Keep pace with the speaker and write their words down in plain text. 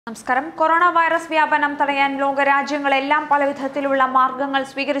നമസ്കാരം. Corona virus വ്യാപനം തടയാൻ ലോകരാജ്യങ്ങളെല്ലാം പല വിധത്തിലുള്ള മാർഗങ്ങൾ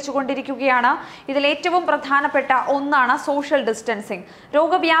സ്വീകരിച്ചുകൊണ്ടിരിക്കുകയാണ്. ഇതിൽ ഏറ്റവും പ്രധാനപ്പെട്ട ഒന്നാണ് സോഷ്യൽ ഡിസ്റ്റൻസിംഗ്.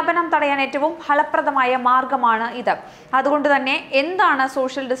 രോഗവ്യാപനം തടയാൻ ഏറ്റവും ഫലപ്രദമായ മാർഗമാണ് ഇത്. അതുകൊണ്ട് തന്നെ എന്താണ്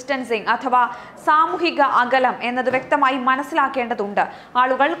സോഷ്യൽ ഡിസ്റ്റൻസിംഗ് അഥവാ സാമൂഹിക അകലം എന്നത് വ്യക്തമായി മനസ്സിലാക്കേണ്ടതുണ്ട്.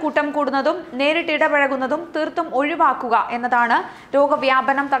 ആളുകൾ കൂട്ടം കൂടുന്നതും നേരിട്ട് ഇടപഴകുന്നതും തീർത്തും ഒഴിവാക്കുക എന്നതാണ്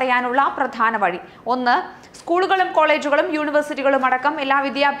രോഗവ്യാപനം തടയാനുള്ള പ്രധാന വഴി. ഒന്ന്, സ്കൂളുകളും കോളേജുകളും യൂണിവേഴ്സിറ്റികളും അടക്കം എല്ലാ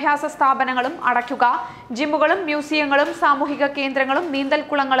വിദ്യാഭ്യാസ സ്ഥാപനങ്ങളും അടയ്ക്കുക. ജിമ്മുകളും മ്യൂസിയങ്ങളും സാമൂഹിക കേന്ദ്രങ്ങളും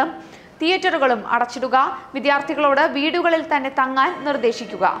നീന്തൽക്കുളങ്ങളും തിയേറ്ററുകളും അടച്ചിടുക. വിദ്യാർത്ഥികളോട് വീടുകളിൽ തന്നെ തങ്ങാൻ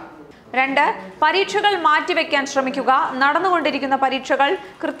നിർദ്ദേശിക്കുക. 2, പരീക്ഷകൾ മാറ്റിവെക്കാൻ ശ്രമിക്കുക. നടന്നുകൊണ്ടിരിക്കുന്ന പരീക്ഷകൾ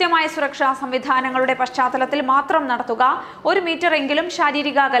കൃത്യമായ സുരക്ഷാ സംവിധാനങ്ങളുടെ പശ്ചാത്തലത്തിൽ മാത്രം നടത്തുക. 1 മീറ്റർ എങ്കിലും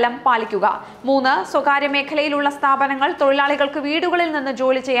ശാരീരിക അകലം പാലിക്കുക. 3, സ്വകാര്യ മേഖലയിലുള്ള സ്ഥാപനങ്ങൾ തൊഴിലാളികൾക്ക് വീടുകളിൽ നിന്ന്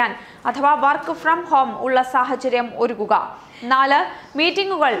ജോലി ചെയ്യാൻ അഥവാ വർക്ക് ഫ്രം ഹോം ഉള്ള സാഹചര്യം ഒരുക്കുക. 4,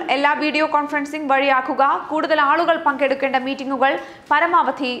 മീറ്റിംഗുകൾ എല്ലാ വീഡിയോ കോൺഫറൻസിംഗ് വഴിയാക്കുക. കൂടുതൽ ആളുകൾ പങ്കെടുക്കേണ്ട മീറ്റിംഗുകൾ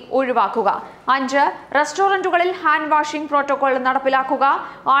പരമാവധി ഒഴിവാക്കുക. 5, റെസ്റ്റോറന്റുകളിൽ ഹാൻഡ് വാഷിംഗ് പ്രോട്ടോകോൾ നടപ്പിലാക്കുക.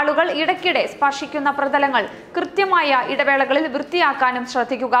 ആളുകൾ ഇടയ്ക്കിടെ സ്പർശിക്കുന്ന പ്രതലങ്ങൾ കൃത്യമായ ഇടവേളകളിൽ വൃത്തിയാക്കാനും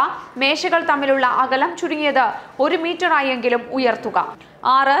ശ്രദ്ധിക്കുക. മേശകൾ തമ്മിലുള്ള അകലം ചുരുങ്ങിയത് 1 മീറ്ററായെങ്കിലും ഉയർത്തുക.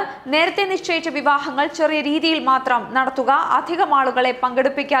 6, നേരത്തെ നിശ്ചയിച്ച വിവാഹങ്ങൾ ചെറിയ രീതിയിൽ മാത്രം നടത്തുക. അധികം ആളുകളെ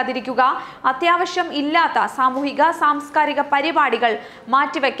പങ്കെടുപ്പിക്കാതിരിക്കുക. അത്യാവശ്യം ഇല്ലാത്ത സാമൂഹിക സാംസ്കാരിക പരിപാടികൾ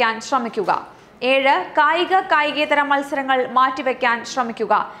മാറ്റിവെക്കാൻ ശ്രമിക്കുക. 7, കായികേതര മത്സരങ്ങൾ മാറ്റിവെക്കാൻ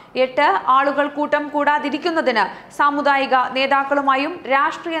ശ്രമിക്കുക. 8, ആളുകൾ കൂട്ടം കൂടാതിരിക്കുന്നതിന് സാമുദായിക നേതാക്കളുമായും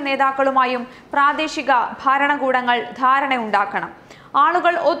രാഷ്ട്രീയ നേതാക്കളുമായും പ്രാദേശിക ഭരണകൂടങ്ങൾ ധാരണയുണ്ടാക്കണം.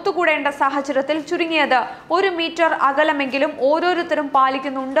 ആളുകൾ ഒത്തുകൂടേണ്ട സാഹചര്യത്തിൽ ചുരുങ്ങിയത് 1 മീറ്റർ അകലമെങ്കിലും ഓരോരുത്തരും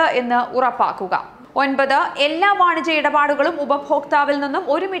പാലിക്കുന്നുണ്ട് എന്ന് ഉറപ്പാക്കുക. 9, എല്ലാ വാണിജ്യ ഇടപാടുകളും ഉപഭോക്താവിൽ നിന്നും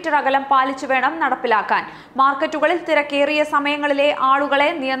 1 മീറ്റർ അകലം പാലിച്ചു വേണം നടപ്പിലാക്കാൻ. മാർക്കറ്റുകളിൽ തിരക്കേറിയ സമയങ്ങളിലെ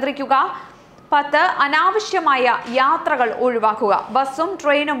ആളുകളെ നിയന്ത്രിക്കുക. 10, അനാവശ്യമായ യാത്രകൾ ഒഴിവാക്കുക. ബസ്സും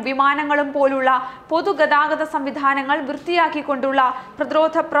ട്രെയിനും വിമാനങ്ങളും പോലുള്ള പൊതുഗതാഗത സംവിധാനങ്ങൾ വൃത്തിയാക്കിക്കൊണ്ടുള്ള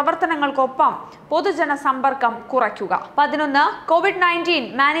പ്രതിരോധ പ്രവർത്തനങ്ങൾക്കൊപ്പം പൊതുജന സമ്പർക്കം കുറയ്ക്കുക. 11,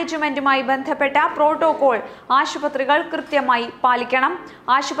 COVID-19 മാനേജ്മെന്റുമായി ബന്ധപ്പെട്ട പ്രോട്ടോകോൾ ആശുപത്രികൾ കൃത്യമായി പാലിക്കണം.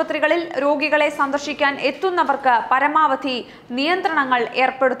 ആശുപത്രികളിൽ രോഗികളെ സന്ദർശിക്കാൻ എത്തുന്നവർക്ക് പരമാവധി നിയന്ത്രണങ്ങൾ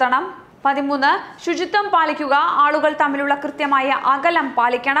ഏർപ്പെടുത്തണം. 13, ശുചിത്വം പാലിക്കുക. ആളുകൾ തമ്മിലുള്ള കൃത്യമായ അകലം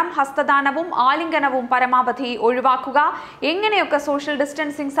പാലിക്കണം. ഹസ്തദാനവും ആലിംഗനവും പരമാവധി ഒഴിവാക്കുക. എങ്ങനെയൊക്കെ സോഷ്യൽ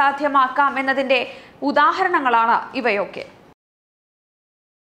ഡിസ്റ്റൻസിംഗ് സാധ്യമാക്കാം എന്നതിന്റെ ഉദാഹരണങ്ങളാണ് ഇവയൊക്കെ.